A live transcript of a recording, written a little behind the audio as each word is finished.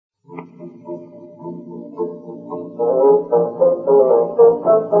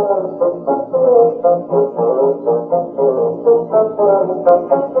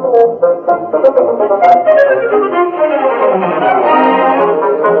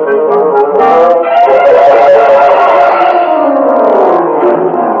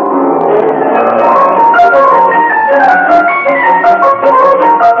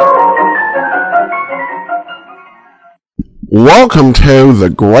Welcome to the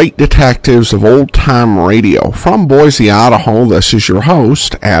Great Detectives of Old Time Radio. From Boise, Idaho, this is your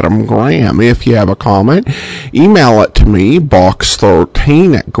host, Adam Graham. If you have a comment, email it to me,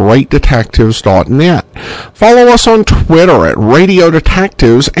 box13@greatdetectives.net. Follow us on Twitter at Radio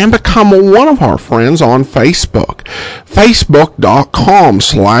Detectives and become one of our friends on Facebook,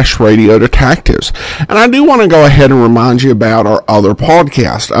 facebook.com/Radio Detectives. And I do want to go ahead and remind you about our other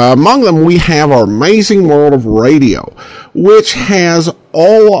podcasts. Among them, we have our Amazing World of Radio, which has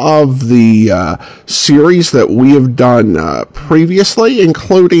all of the series that we have done previously,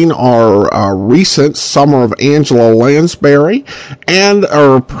 including our recent Summer of Angela Lansbury and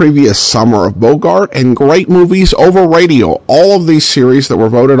our previous Summer of Bogart and Great Movies Over Radio. All of these series that were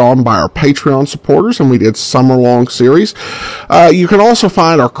voted on by our Patreon supporters, and we did summer-long series. You can also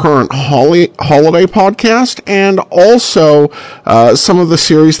find our current holiday podcast and also some of the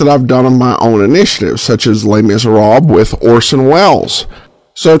series that I've done on my own initiative, such as Les Miserables with Orson Welles.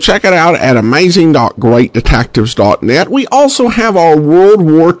 So check it out at amazing.greatdetectives.net. We also have our World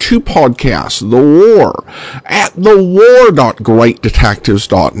War II podcast, The War, at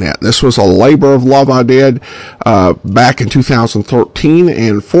thewar.greatdetectives.net. This was a labor of love I did back in 2013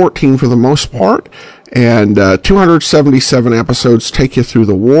 and 14 for the most part. And 277 episodes take you through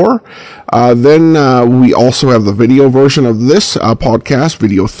the war. Then we also have the video version of this podcast,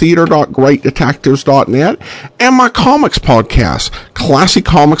 videotheater.greatdetectives.net, and my comics podcast,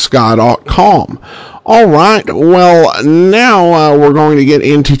 classiccomicsguy.com. All right, well, now we're going to get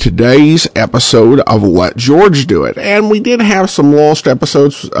into today's episode of Let George Do It. And we did have some lost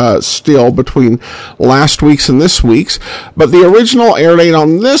episodes still between last week's and this week's, but the original air date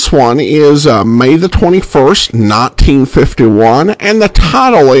on this one is May the 21st, 1951, and the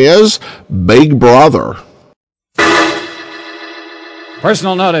title is Big Brother.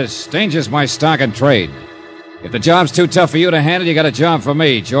 Personal notice, danger's my stock and trade. If the job's too tough for you to handle, you got a job for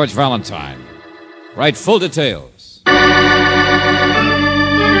me, George Valentine. Write full details.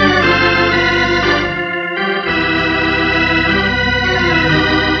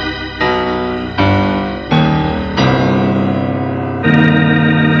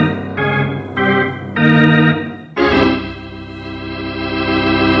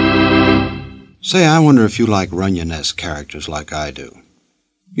 Say, I wonder if you like Runyon-esque characters like I do.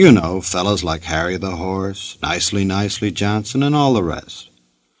 You know, fellas like Harry the Horse, Nicely Johnson, and all the rest.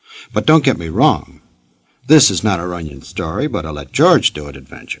 But don't get me wrong. This is not a Runyon story, but a Let George Do It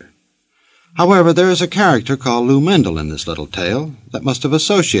adventure. However, there is a character called Lou Mendel in this little tale that must have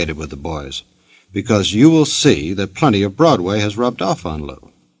associated with the boys, because you will see that plenty of Broadway has rubbed off on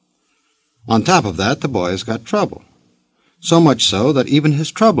Lou. On top of that, the boy has got trouble. So much so that even his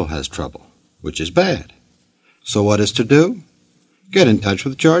trouble has trouble, which is bad. So what is to do? Get in touch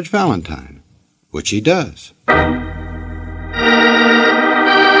with George Valentine, which he does.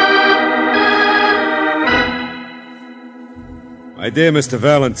 My dear Mr.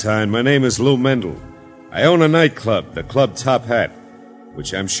 Valentine, my name is Lou Mendel. I own a nightclub, the Club Top Hat,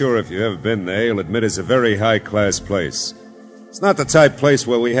 which I'm sure if you've ever been there, you'll admit is a very high-class place. It's not the type place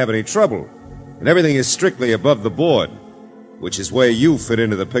where we have any trouble, and everything is strictly above the board, which is where you fit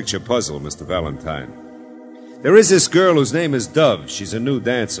into the picture puzzle, Mr. Valentine. There is this girl whose name is Dove. She's a new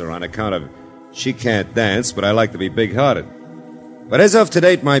dancer on account of she can't dance, but I like to be big-hearted. But as of to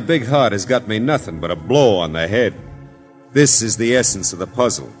date, my big heart has got me nothing but a blow on the head. This is the essence of the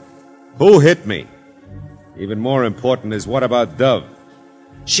puzzle. Who hit me? Even more important is, what about Dove?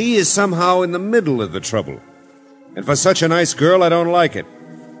 She is somehow in the middle of the trouble. And for such a nice girl, I don't like it.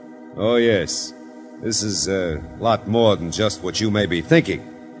 Oh, yes. This is a lot more than just what you may be thinking.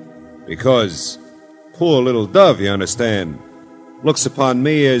 Because poor little Dove, you understand, looks upon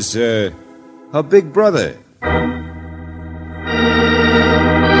me as her big brother.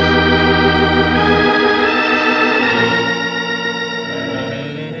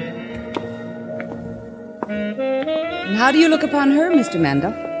 How do you look upon her, Mr.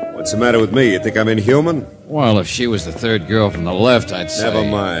 Mendel? What's the matter with me? You think I'm inhuman? Well, if she was the third girl from the left, I'd say... Never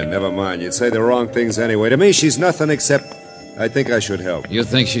mind. You'd say the wrong things anyway. To me, she's nothing except I think I should help. You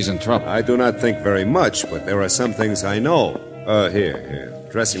think she's in trouble? I do not think very much, but there are some things I know. Here.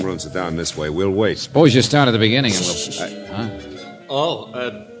 Dressing rooms are down this way. We'll wait. Suppose you start at the beginning and we'll...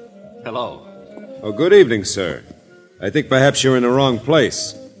 Hello. Oh, good evening, sir. I think perhaps you're in the wrong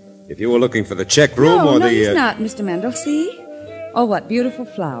place. If you were looking for the check room No, or no, the... he's not, Mr. Mendel. See? Oh, what beautiful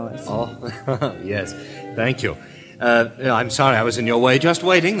flowers. Oh, yes. Thank you. I'm sorry I was in your way, just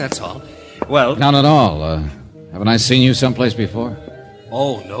waiting, that's all. Well... Not at all. Haven't I seen you someplace before?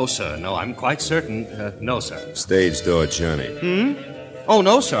 Oh, no, sir. No, I'm quite certain. No, sir. Stage door, Johnny. Oh,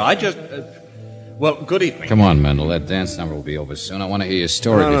 no, sir. I just... well, good evening. Come on, Mendel. That dance number will be over soon. I want to hear your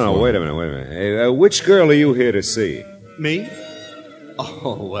story before... No, wait a minute. Hey, which girl are you here to see? Me?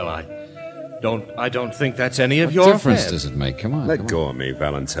 Oh, well, I don't think that's any of What your difference affair. does it make? Come on. Let go of me,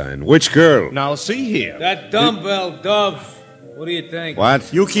 Valentine. Which girl? Now, see here. That dumbbell, Dove. What do you think?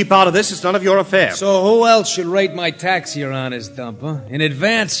 What? You keep out of this. It's none of your affair. So who else should rate my taxi you're on his dump, huh? In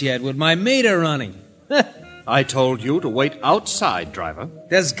advance yet, with my meter running. I told you to wait outside, driver.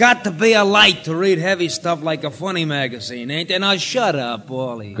 There's got to be a light to read heavy stuff like a funny magazine, ain't there? Now shut up,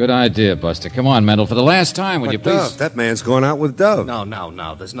 Paulie. Good idea, Buster. Come on, Mendel. For the last time, would you please... Dove. That man's going out with Dove.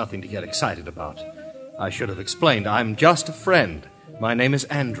 Now. There's nothing to get excited about. I should have explained. I'm just a friend. My name is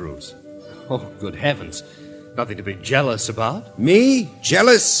Andrews. Oh, good heavens. Nothing to be jealous about. Me?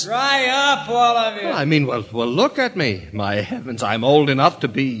 Jealous? Dry up, all of you. Well, I mean, well, look at me. My heavens, I'm old enough to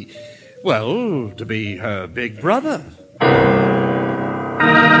be... well, to be her big brother.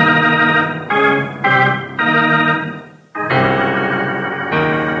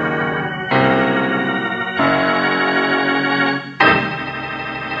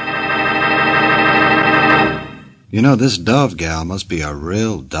 You know, this Dove gal must be a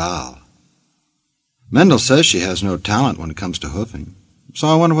real doll. Mendel says she has no talent when it comes to hoofing, so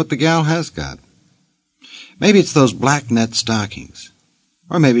I wonder what the gal has got. Maybe it's those black net stockings.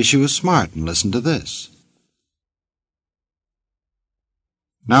 Or maybe she was smart and listened to this.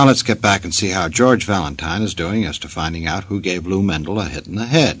 Now let's get back and see how George Valentine is doing as to finding out who gave Lou Mendel a hit in the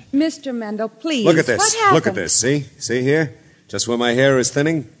head. Mr. Mendel, please. Look at this. What happened? Look at this. See? See here? Just where my hair is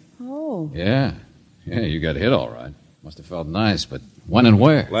thinning? Oh. Yeah, you got hit all right. Must have felt nice, but when and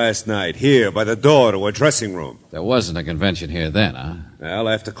where? Last night, here, by the door to a dressing room. There wasn't a convention here then, huh? Well,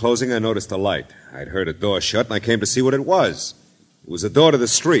 after closing, I noticed a light. I'd heard a door shut, and I came to see what it was. It was a door to the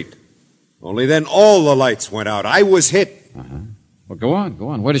street. Only then all the lights went out. I was hit. Uh-huh. Well, go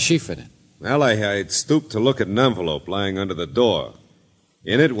on. Where does she fit in? Well, I'd stooped to look at an envelope lying under the door.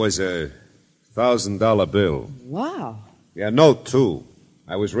 In it was a $1,000 bill. Wow. Yeah, a note, too.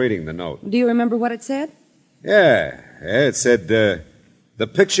 I was reading the note. Do you remember what it said? Yeah, it said, the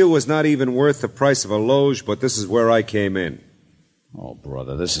picture was not even worth the price of a loge, but this is where I came in. Oh,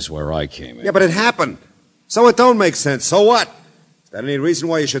 brother, this is where I came in. Yeah, but it happened. So it don't make sense. So what? Is that any reason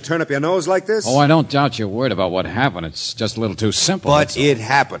why you should turn up your nose like this? Oh, I don't doubt your word about what happened. It's just a little too simple. But it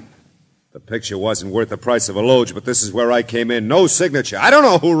happened. The picture wasn't worth the price of a loge, but this is where I came in. No signature. I don't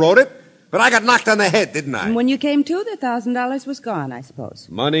know who wrote it, but I got knocked on the head, didn't I? And when you came to, the $1,000 was gone, I suppose.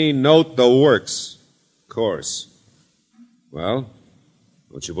 Money, note, the works. Of course. Well,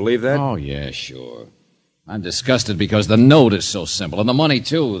 don't you believe that? Oh, yeah, sure. I'm disgusted because the note is so simple, and the money,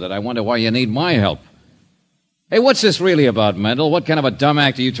 too, that I wonder why you need my help. Hey, what's this really about, Mendel? What kind of a dumb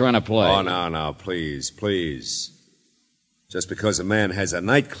act are you trying to play? Oh, no, please. Just because a man has a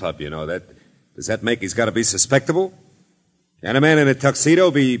nightclub, does that make he's got to be suspectable? Can a man in a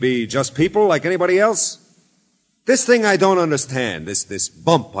tuxedo be just people like anybody else? This thing I don't understand, this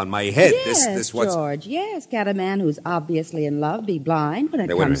bump on my head, Yes, this what's... George, yes. Can a man who's obviously in love be blind when it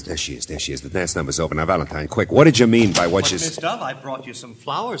Wait a minute, comes to... there she is. The dance number's open. Now, Valentine, quick, what did you mean by what you... Miss Dove, I brought you some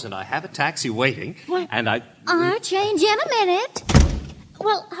flowers, and I have a taxi waiting. What? And I'll change in a minute.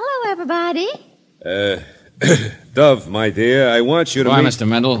 Well, hello, everybody. Dove, my dear, I want you to Bye, meet... Mr.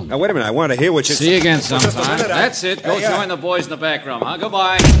 Mendel. Now, wait a minute, I want to hear what you... See you again Just a sometime. minute, That's it. Go Yeah. join the boys in the back room, huh?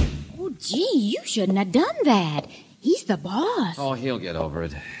 Goodbye. Oh, gee, you shouldn't have done that. He's the boss. Oh, he'll get over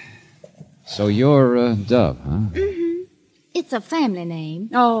it. So you're Dove, huh? Mm-hmm. It's a family name.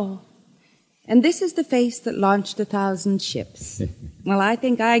 Oh. And this is the face that launched 1,000 ships. Well, I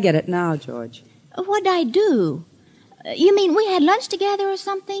think I get it now, George. What'd I do? You mean we had lunch together or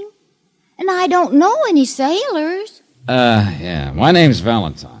something? And I don't know any sailors. Yeah. My name's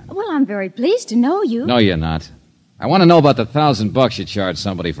Valentine. Well, I'm very pleased to know you. No, you're not. I want to know about the $1,000 you charged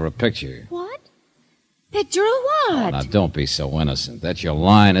somebody for a picture. What? Picture of Oh, what? now, don't be so innocent. That's your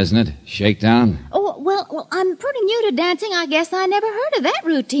line, isn't it? Shakedown? Oh, well, I'm pretty new to dancing. I guess I never heard of that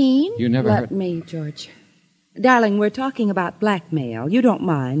routine. You never Let heard... me, George. Darling, we're talking about blackmail. You don't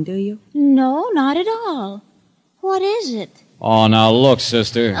mind, do you? No, not at all. What is it? Oh, now, look,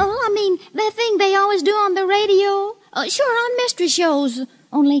 sister. Oh, I mean, that thing they always do on the radio. Sure, on mystery shows.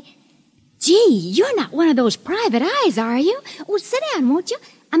 Only, gee, you're not one of those private eyes, are you? Well, sit down, won't you?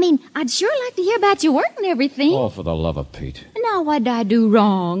 I mean, I'd sure like to hear about your work and everything. Oh, for the love of Pete. Now, what did I do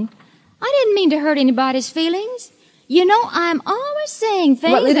wrong? I didn't mean to hurt anybody's feelings. You know, I'm always saying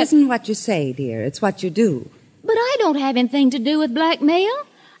things Well, it that... isn't what you say, dear. It's what you do. But I don't have anything to do with blackmail.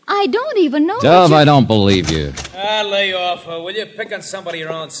 I don't even know Dove, I don't believe you. Lay off, will you? Pick on somebody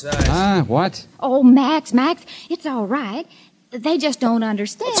your own size. What? Oh, Max, it's all right. They just don't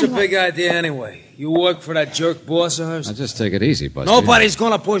understand. What's your big idea anyway? You work for that jerk boss of hers? Now, just take it easy, Buster. Nobody's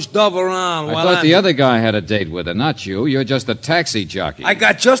gonna push Dove around I while thought the other guy had a date with her, not you. You're just a taxi jockey. I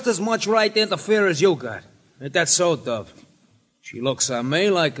got just as much right to interfere as you got. Ain't that so, Dove? She looks on me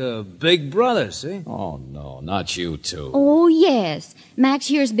like a big brother, see? Oh, no, not you two. Oh, yes. Max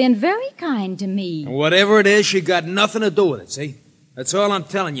here's been very kind to me. Whatever it is, she got nothing to do with it, see? That's all I'm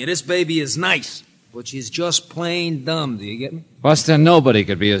telling you. This baby is nice, but she's just plain dumb, do you get me? Buster, nobody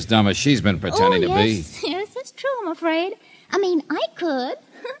could be as dumb as she's been pretending to be. Yes, that's true, I'm afraid. I mean, I could.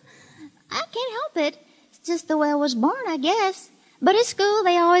 I can't help it. It's just the way I was born, I guess. But at school,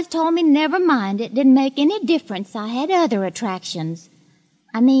 they always told me never mind. It didn't make any difference. I had other attractions.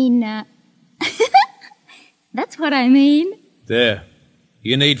 I mean, that's what I mean. There.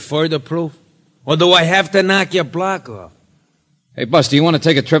 You need further proof? Or do I have to knock your block off? Hey, Buster, you want to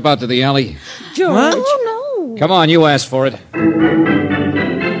take a trip out to the alley? George. What? Oh, no. Come on, you asked for it.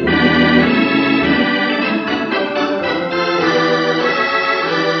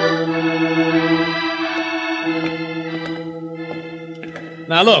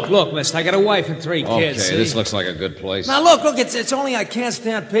 Now, look, mister, I got a wife and 3 kids, Okay, see? this looks like a good place. Now, look, it's only I can't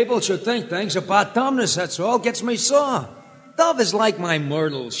stand people should think things about dumbness, that's all. Gets me sore. Dove is like my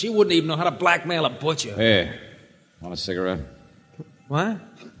Myrtle. She wouldn't even know how to blackmail a butcher. Here, want a cigarette? What?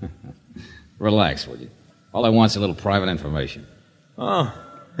 Relax, will you? All I want's a little private information. Oh.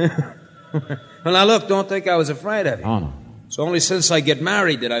 Well, now, look, don't think I was afraid of you. Oh, no. It's only since I get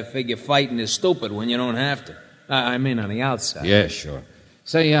married that I figure fighting is stupid when you don't have to. I mean on the outside. Yeah, sure.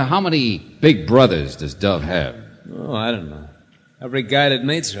 Say, how many big brothers does Dove have? Oh, I don't know. Every guy that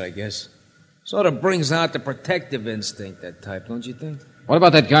meets her, I guess. Sort of brings out the protective instinct, that type, don't you think? What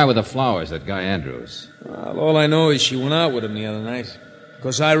about that guy with the flowers, that guy Andrews? Well, all I know is she went out with him the other night.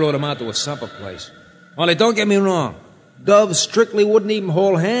 Because I rode him out to a supper place. Only don't get me wrong. Dove strictly wouldn't even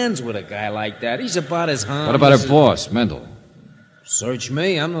hold hands with a guy like that. He's about as harmless. What about her boss, Mendel? Search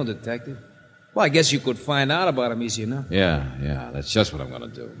me. I'm no detective. Well, I guess you could find out about him easy enough. Yeah, that's just what I'm going to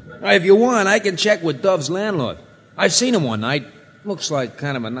do. If you want, I can check with Dove's landlord. I've seen him one night. Looks like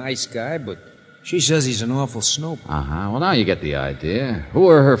kind of a nice guy, but she says he's an awful snoop. Well, now you get the idea. Who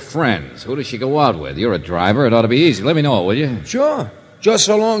are her friends? Who does she go out with? You're a driver. It ought to be easy. Let me know, will you? Sure. Just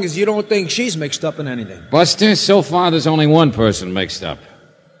so long as you don't think she's mixed up in anything. Buster, so far there's only one person mixed up.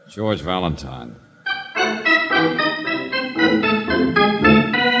 George Valentine.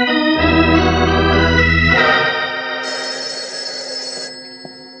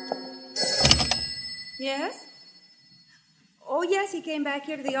 Yes? Oh, yes, he came back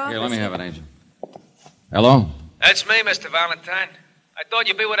here to the office. Here, let me have it, Angel. Hello? That's me, Mr. Valentine. I thought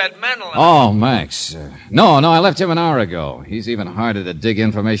you'd be with that Mendel. Oh, Max. No, I left him an hour ago. He's even harder to dig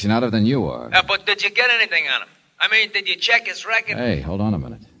information out of than you are. But did you get anything on him? I mean, did you check his record? Hey, hold on a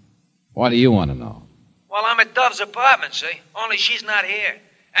minute. Why do you want to know? Well, I'm at Dove's apartment, see? Only she's not here.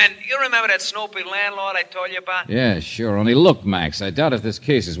 And you remember that snoopy landlord I told you about? Yeah, sure. Only look, Max, I doubt if this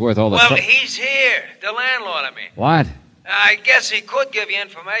case is worth all the... Well, he's here. The landlord, I mean. What? I guess he could give you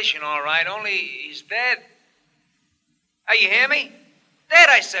information, all right, only he's dead. Hey, you hear me? Dead,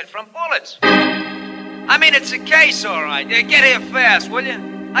 I said, from bullets. I mean, it's a case, all right. Get here fast, will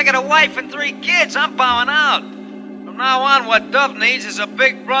you? I got a wife and 3 kids. I'm bowing out. From now on, what Dove needs is a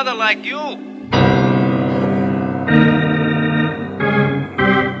big brother like you.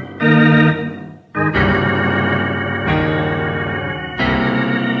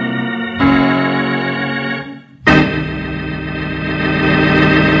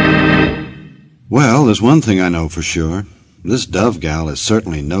 Well, there's one thing I know for sure. This Dove gal is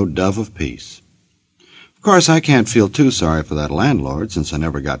certainly no dove of peace. Of course, I can't feel too sorry for that landlord since I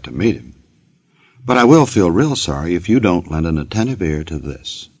never got to meet him. But I will feel real sorry if you don't lend an attentive ear to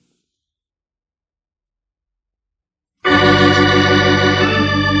this.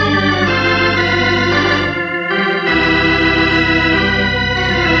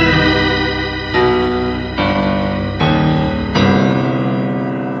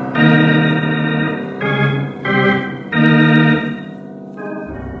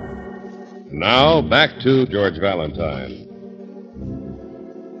 Now, back to George Valentine.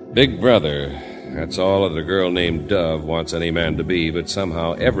 Big brother. That's all that a girl named Dove wants any man to be, but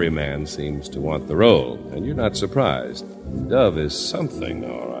somehow every man seems to want the role. And you're not surprised. Dove is something,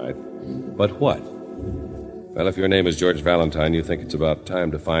 all right. But what? Well, if your name is George Valentine, you think it's about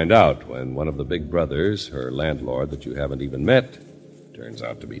time to find out when one of the big brothers, her landlord that you haven't even met, turns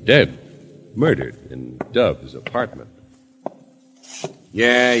out to be dead. Murdered in Dove's apartment.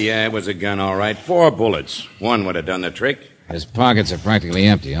 Yeah, it was a gun, all right. 4 bullets. One would have done the trick. His pockets are practically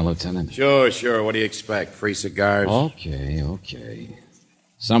empty, huh, Lieutenant? Sure. What do you expect? Free cigars? Okay.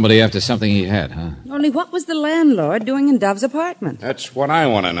 Somebody after something he had, huh? Only what was the landlord doing in Dove's apartment? That's what I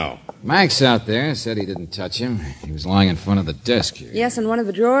want to know. Max out there said he didn't touch him. He was lying in front of the desk here. Yes, and one of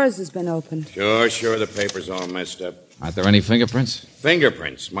the drawers has been opened. Sure. The paper's all messed up. Aren't there any fingerprints?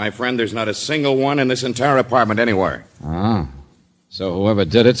 Fingerprints? My friend, there's not a single one in this entire apartment anywhere. Oh. So whoever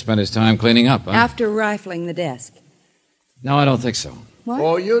did it spent his time cleaning up, huh? After rifling the desk. No, I don't think so. What?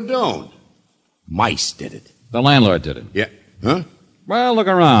 Oh, you don't? Mice did it. The landlord did it. Yeah. Huh? Well, look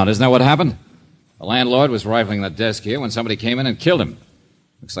around. Isn't that what happened? The landlord was rifling the desk here when somebody came in and killed him.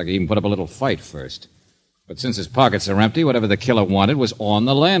 Looks like he even put up a little fight first. But since his pockets are empty, whatever the killer wanted was on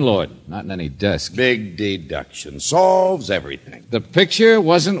the landlord, not in any desk. Big deduction. Solves everything. The picture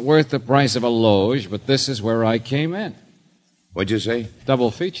wasn't worth the price of a loge, but this is where I came in. What'd you say?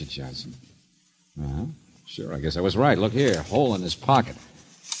 Double feature, Johnson. Uh-huh. Sure, I guess I was right. Look here, hole in his pocket.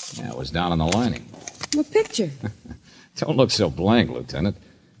 Yeah, it was down on the lining. What picture? Don't look so blank, Lieutenant.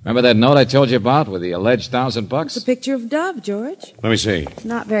 Remember that note I told you about with the alleged $1,000? It's a picture of Dove, George. Let me see.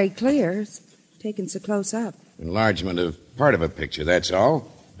 Not very clear. It's taken so close up. Enlargement of part of a picture, that's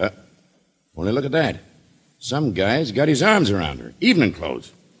all. Only look at that. Some guy's got his arms around her. Evening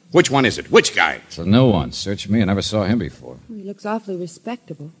clothes. Which one is it? Which guy? It's a new one. Search me. I never saw him before. He looks awfully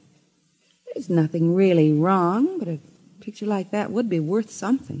respectable. There's nothing really wrong, but a picture like that would be worth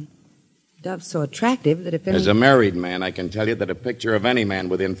something. Dove's so attractive that if any... As a married man, I can tell you that a picture of any man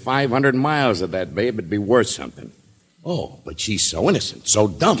within 500 miles of that babe would be worth something. Oh, but she's so innocent, so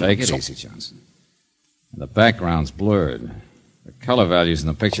dumb. Take it easy, Johnson. The background's blurred. The color values in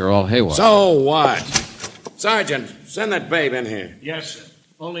the picture are all haywire. So what? Sergeant, send that babe in here. Yes, sir.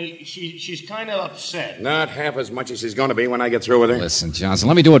 Only she's kind of upset. Not half as much as she's going to be when I get through with her. Listen, Johnson,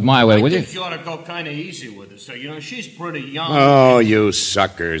 let me do it my way, will you? I think you ought to go kind of easy with her, sir. You know, she's pretty young. Oh, you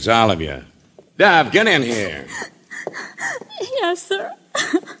suckers, all of you. Dove, get in here. Yes, sir.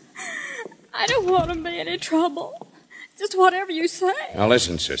 I don't want to be any trouble. Just whatever you say. Now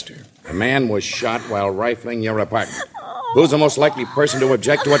listen, sister. A man was shot while rifling your apartment. Who's the most likely person to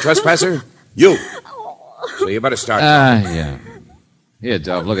object to a trespasser? You. So you better start. Yeah. Here,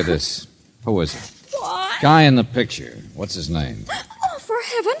 Dove, look at this. Who is it? What? Guy in the picture. What's his name? Oh, for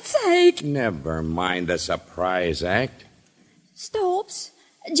heaven's sake. Never mind the surprise act. Stopes.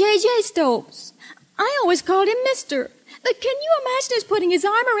 J.J. Stopes. I always called him Mister. But can you imagine his putting his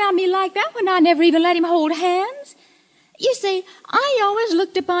arm around me like that when I never even let him hold hands? You see, I always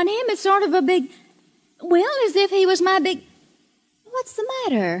looked upon him as sort of a big... Well, as if he was my big... What's the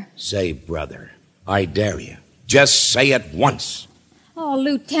matter? Say, brother, I dare you. Just say it once. Oh,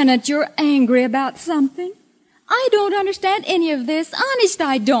 Lieutenant, you're angry about something. I don't understand any of this. Honest,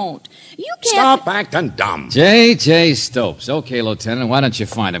 I don't. You can't... Stop acting dumb. J.J. Stopes. Okay, Lieutenant, why don't you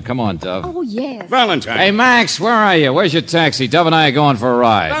find him? Come on, Dove. Oh, yes. Valentine. Hey, Max, where are you? Where's your taxi? Dove and I are going for a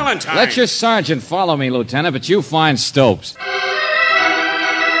ride. Valentine. Let your sergeant follow me, Lieutenant, but you find Stopes.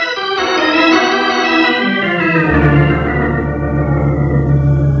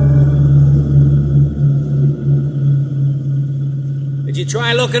 Did you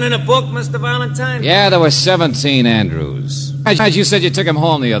try looking in a book, Mr. Valentine? Yeah, there were 17 Andrews. You said you took him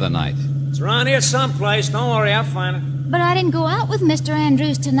home the other night. It's around here someplace. Don't worry, I'll find it. But I didn't go out with Mr.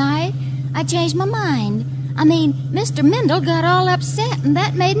 Andrews tonight. I changed my mind. I mean, Mr. Mendel got all upset, and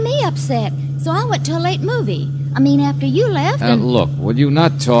that made me upset. So I went to a late movie. I mean, after you left and... Look, would you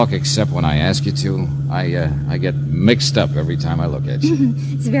not talk except when I ask you to? I get mixed up every time I look at you.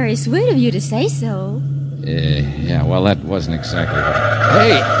 It's very sweet of you to say so. Yeah, well, that wasn't exactly...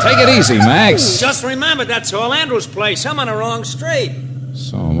 Hey, take it easy, Max. Just remember, that's all Andrew's place. I'm on the wrong street.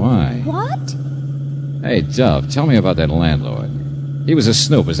 So am I. What? Hey, Dove, tell me about that landlord. He was a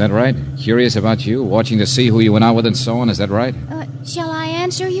snoop, is that right? Curious about you, watching to see who you went out with and so on, is that right? Shall I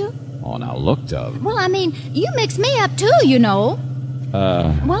answer you? Oh, now look, Dove. Well, I mean, you mixed me up too, you know.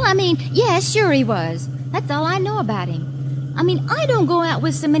 Well, I mean, yes, sure he was. That's all I know about him. I mean, I don't go out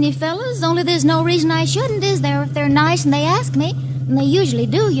with so many fellas, only there's no reason I shouldn't, is there, if they're nice and they ask me. And they usually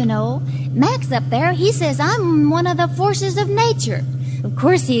do, you know. Max up there, he says I'm one of the forces of nature. Of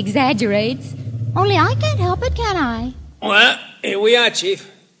course he exaggerates. Only I can't help it, can I? Well, here we are, Chief.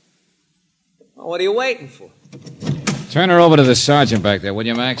 Well, what are you waiting for? Turn her over to the sergeant back there, will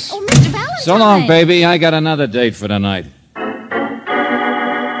you, Max? Oh, Mr. Valentine. So long, baby. I got another date for tonight.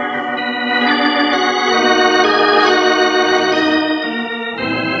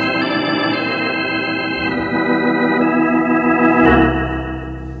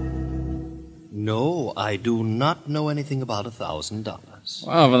 No, I do not know anything about $1,000.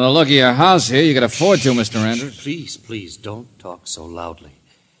 Well, from the look of your house here, you can afford to, Mr. Andrews. Please, don't talk so loudly.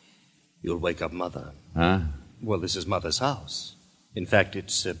 You'll wake up Mother. Huh? Well, this is Mother's house. In fact,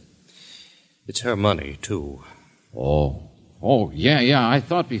 it's her money, too. Oh, yeah. I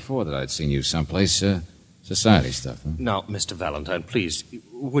thought before that I'd seen you someplace, society stuff, huh? Now, Mr. Valentine, please,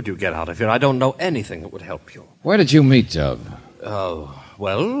 would you get out of here? I don't know anything that would help you. Where did you meet Dove?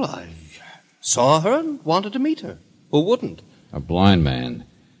 Well, I saw her and wanted to meet her. Who wouldn't? A blind man.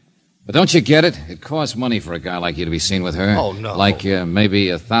 But don't you get it? It costs money for a guy like you to be seen with her. Oh, no. Like maybe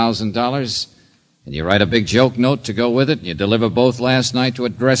 $1,000. And you write a big joke note to go with it, and you deliver both last night to a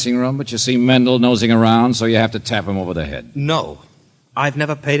dressing room, but you see Mendel nosing around, so you have to tap him over the head. No. I've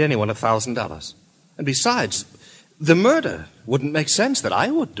never paid anyone $1,000. And besides, the murder wouldn't make sense that I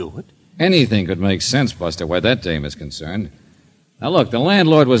would do it. Anything could make sense, Buster, where that dame is concerned. Now, look, the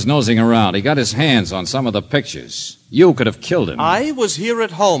landlord was nosing around. He got his hands on some of the pictures. You could have killed him. I was here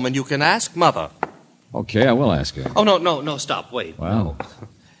at home, and you can ask Mother. Okay, I will ask her. Oh, no, stop, wait. Well? No.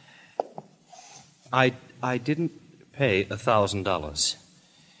 I didn't pay $1,000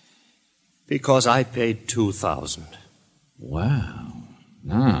 because I paid $2,000. Wow.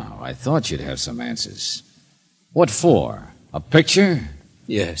 Now, I thought you'd have some answers. What for? A picture?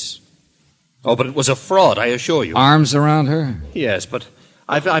 Yes. Oh, but it was a fraud, I assure you. Arms around her? Yes, but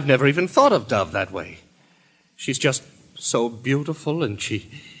I've never even thought of Dove that way. She's just so beautiful, and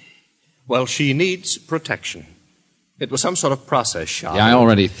she needs protection. It was some sort of process shot. Yeah, I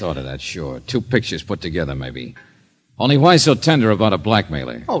already thought of that, sure. 2 pictures put together, maybe. Only why so tender about a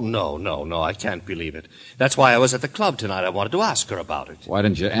blackmailer? Oh, no, I can't believe it. That's why I was at the club tonight. I wanted to ask her about it. Why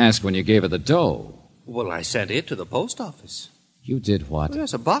didn't you ask when you gave her the dough? Well, I sent it to the post office. You did what? Well,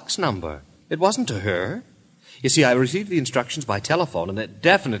 there's a box number. It wasn't to her. You see, I received the instructions by telephone, and it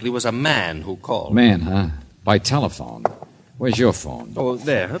definitely was a man who called. Man, huh? By telephone. Where's your phone? Oh,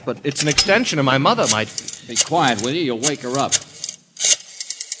 there, but it's an extension, and my mother might... Be quiet, will you? You'll wake her up.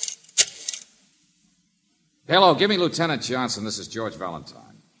 Hello, give me Lieutenant Johnson. This is George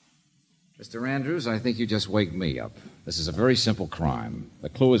Valentine. Mr. Andrews, I think you just waked me up. This is a very simple crime. The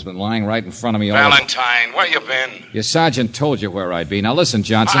clue has been lying right in front of me all... Valentine, where you been? Your sergeant told you where I'd be. Now listen,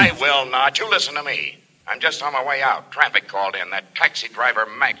 Johnson. I will not. You listen to me. I'm just on my way out. Traffic called in. That taxi driver,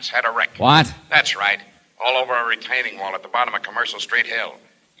 Max, had a wreck. What? That's right. All over a retaining wall at the bottom of Commercial Street Hill.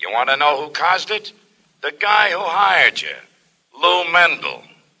 You want to know who caused it? The guy who hired you, Lou Mendel.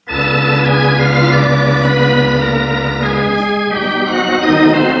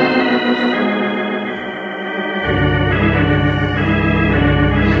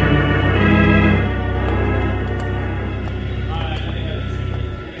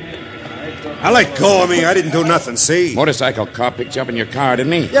 Now let go of me. I didn't do nothing, see? Motorcycle cop picked you up in your car,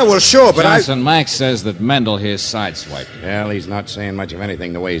 didn't he? Yeah, well, sure, but Johnson, Max says that Mendel here sideswiped him. Well, he's not saying much of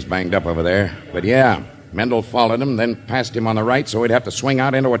anything the way he's banged up over there. But yeah, Mendel followed him, then passed him on the right so he'd have to swing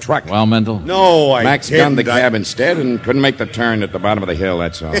out into a truck. Well, Mendel? No, I Max didn't. gunned the cab instead and couldn't make the turn at the bottom of the hill,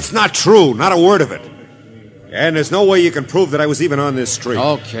 that's all. It's not true. Not a word of it. And there's no way you can prove that I was even on this street.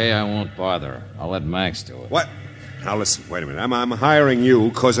 Okay, I won't bother. I'll let Max do it. What? Now, listen, wait a minute. I'm hiring you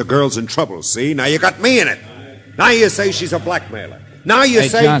because a girl's in trouble, see? Now you got me in it. Now you say she's a blackmailer. Now you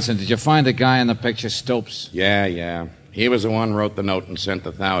say... Hey, Johnson, did you find the guy in the picture, Stopes? Yeah. He was the one who wrote the note and sent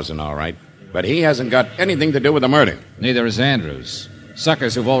the $1,000, all right. But he hasn't got anything to do with the murder. Neither is Andrews.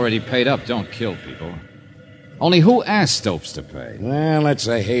 Suckers who've already paid up don't kill people. Only who asked Stopes to pay? Well, that's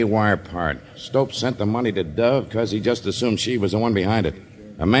a haywire part. Stopes sent the money to Dove because he just assumed she was the one behind it.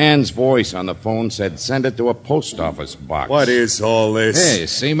 A man's voice on the phone said send it to a post office box. What is all this? Hey,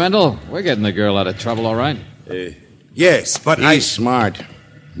 see, Mendel? We're getting the girl out of trouble, all right? Yes, but He's smart.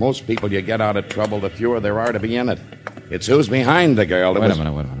 Most people you get out of trouble, the fewer there are to be in it. It's who's behind the girl. Wait a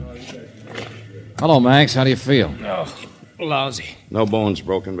minute. Hello, Max. How do you feel? Oh, lousy. No bones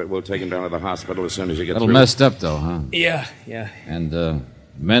broken, but we'll take him down to the hospital as soon as you get A little through. messed up, though, huh? Yeah. And,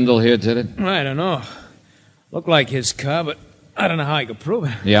 Mendel here did it? I don't know. Looked like his car, but I don't know how I could prove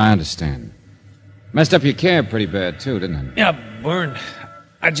it. Yeah, I understand. Messed up your cab pretty bad, too, didn't it? Yeah, burned.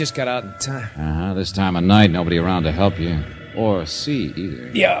 I just got out in time. Uh-huh. This time of night, nobody around to help you. Or see,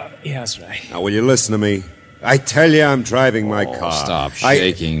 either. Yeah, that's right. Now, will you listen to me? I tell you I'm driving my car. Stop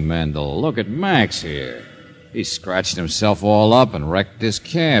shaking, Mendel. Look at Max here. He scratched himself all up and wrecked his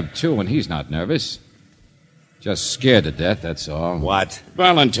cab, too, and he's not nervous. Just scared to death, that's all. What?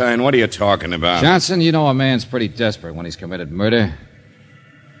 Valentine, what are you talking about? Johnson, you know a man's pretty desperate when he's committed murder.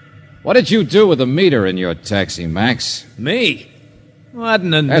 What did you do with the meter in your taxi, Max? Me? What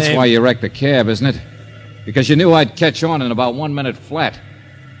in the That's name? why you wrecked the cab, isn't it? Because you knew I'd catch on in about 1 minute flat.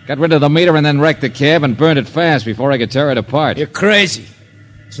 Got rid of the meter and then wrecked the cab and burned it fast before I could tear it apart. You're crazy.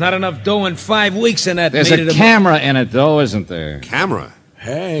 There's not enough dough in 5 weeks in that There's meter a camera in it, though, isn't there? Camera?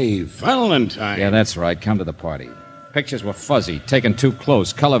 Hey, Valentine. Yeah, that's right. Come to the party. Pictures were fuzzy, taken too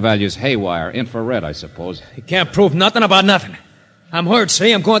close, color values haywire, infrared, I suppose. You can't prove nothing about nothing. I'm hurt,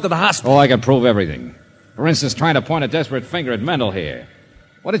 see? I'm going to the hospital. Oh, I can prove everything. For instance, trying to point a desperate finger at Mendel here.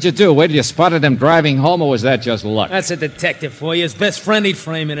 What did you do? Wait till you spotted him driving home, or was that just luck? That's a detective for you. His best friend he'd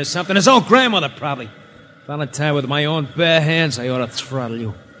frame in or something. His own grandmother, probably. Valentine, with my own bare hands, I ought to throttle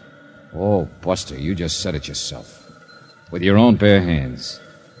you. Oh, Buster, you just said it yourself. With your own bare hands.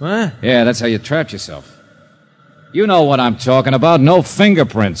 What? Yeah, that's how you trapped yourself. You know what I'm talking about. No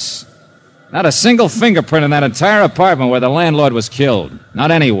fingerprints. Not a single fingerprint in that entire apartment where the landlord was killed. Not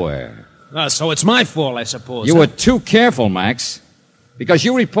anywhere. So it's my fault, I suppose. You were too careful, Max. Because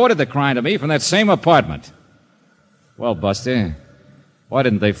you reported the crime to me from that same apartment. Well, Buster, why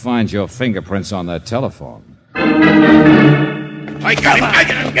didn't they find your fingerprints on that telephone? I got him. I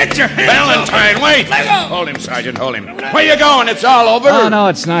got him. Get your hands Valentine, off. Wait. Let go. Hold him, Sergeant. Hold him. Where you going? It's all over. Oh, no,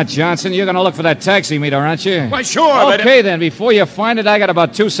 it's not, Johnson. You're going to look for that taxi meter, aren't you? Why, sure. Okay, then. Before you find it, I got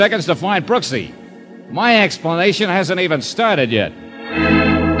about 2 seconds to find Brooksy. My explanation hasn't even started yet.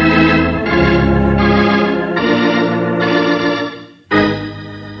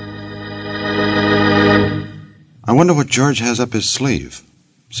 I wonder what George has up his sleeve.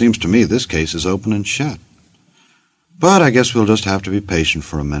 Seems to me this case is open and shut. But I guess we'll just have to be patient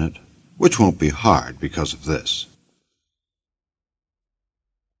for a minute, which won't be hard because of this.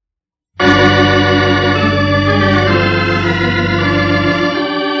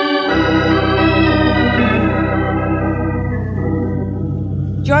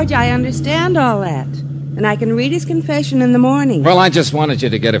 George, I understand all that. And I can read his confession in the morning. Well, I just wanted you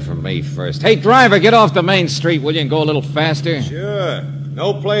to get it from me first. Hey, driver, get off the main street, will you, and go a little faster? Sure.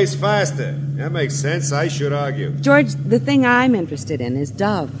 No place faster. That makes sense. I should argue. George, the thing I'm interested in is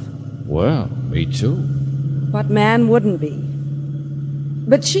Dove. Well, me too. What man wouldn't be?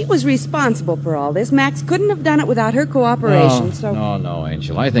 But she was responsible for all this. Max couldn't have done it without her cooperation, so... No,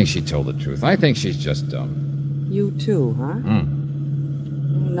 Angel. I think she told the truth. I think she's just dumb. You too, huh?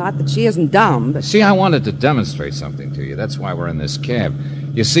 Not that she isn't dumb, but... See, I wanted to demonstrate something to you. That's why we're in this cab.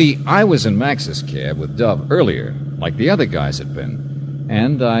 You see, I was in Max's cab with Dove earlier, like the other guys had been.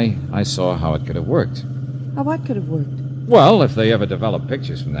 And I saw how it could have worked. How what could have worked? Well, if they ever develop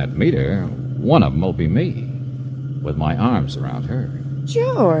pictures from that meter, one of them will be me, with my arms around her.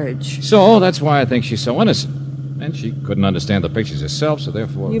 George. So that's why I think she's so innocent. And she couldn't understand the pictures herself, so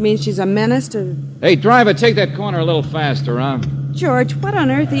therefore... You mean she's a menace to... Hey, driver, take that corner a little faster, huh? George, what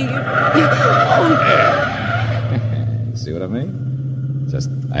on earth are you... See what I mean? Just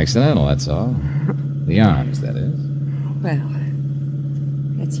accidental, that's all. The arms, that is. Well,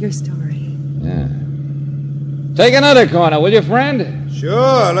 that's your story. Yeah. Take another corner, will you, friend?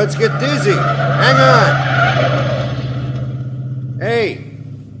 Sure, let's get dizzy. Hang on. Hey,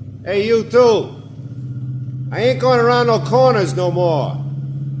 you too. I ain't going around no corners no more.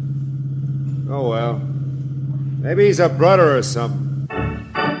 Oh, well. Maybe he's a brother or something.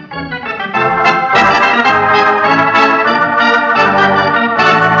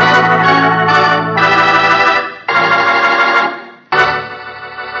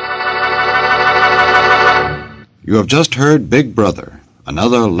 You have just heard Big Brother,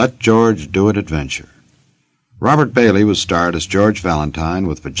 another Let George Do It adventure. Robert Bailey was starred as George Valentine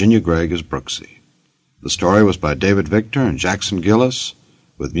with Virginia Gregg as Brooksy. The story was by David Victor and Jackson Gillis,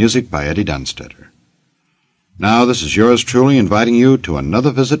 with music by Eddie Dunstetter. Now this is yours truly inviting you to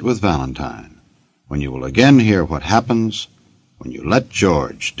another visit with Valentine, when you will again hear what happens when you let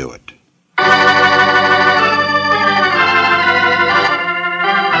George do it.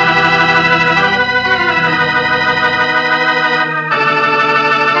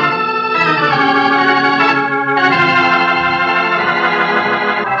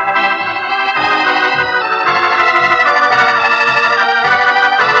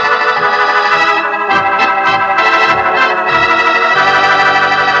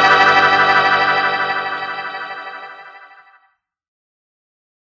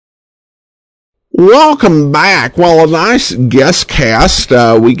 Welcome back. Well, a nice guest cast.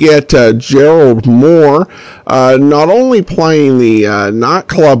 We get Gerald Moore, not only playing the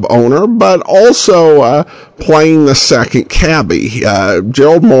nightclub owner, but also playing the second cabbie.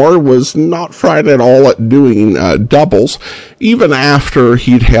 Gerald Moore was not frightened at all at doing doubles, even after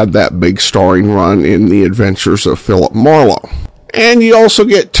he'd had that big starring run in The Adventures of Philip Marlowe. And you also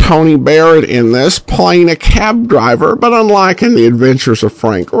get Tony Barrett in this, playing a cab driver, but unlike in The Adventures of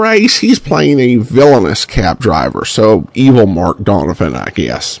Frank Race, he's playing a villainous cab driver, so evil Mark Donovan, I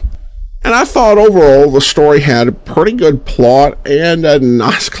guess. And I thought overall the story had a pretty good plot and a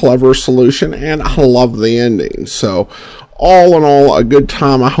nice, clever solution, and I love the ending. So, all in all, a good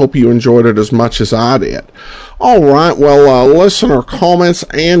time. I hope you enjoyed it as much as I did. Alright, well, listener comments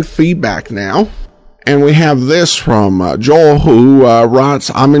and feedback now. And we have this from Joel, who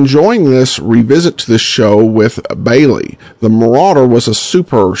writes, I'm enjoying this revisit to this show with Bailey. The Marauder was a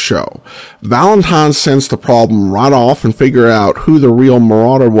super show. Valentine sensed the problem right off and figured out who the real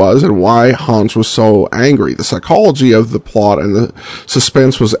Marauder was and why Hans was so angry. The psychology of the plot and the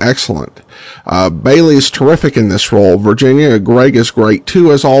suspense was excellent. Bailey is terrific in this role. Virginia Gregg is great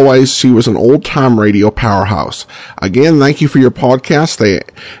too. As always, she was an old-time radio powerhouse. Again, thank you for your podcast. They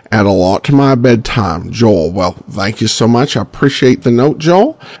add a lot to my bedtime. Joel, well, thank you so much. I appreciate the note,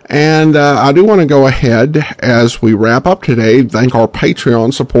 Joel. And I do want to go ahead as we wrap up today, thank our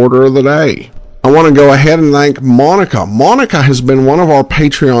Patreon supporter of the day. I want to go ahead and thank Monica. Monica has been one of our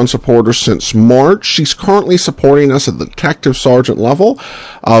Patreon supporters since March. She's currently supporting us at the Detective Sergeant level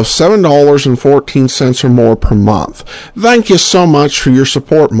of $7.14 or more per month. Thank you so much for your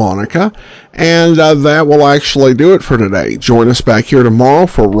support, Monica. And that will actually do it for today. Join us back here tomorrow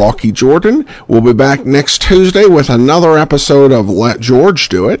for Rocky Jordan. We'll be back next Tuesday with another episode of Let George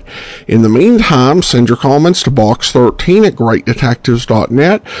Do It. In the meantime, send your comments to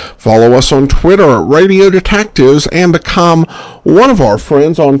box13@greatdetectives.net. Follow us on Twitter at Radio Detectives and become one of our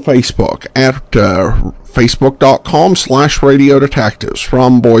friends on Facebook at Facebook.com/Radio Detectives.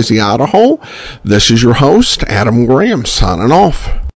 From Boise, Idaho, this is your host, Adam Graham, signing off.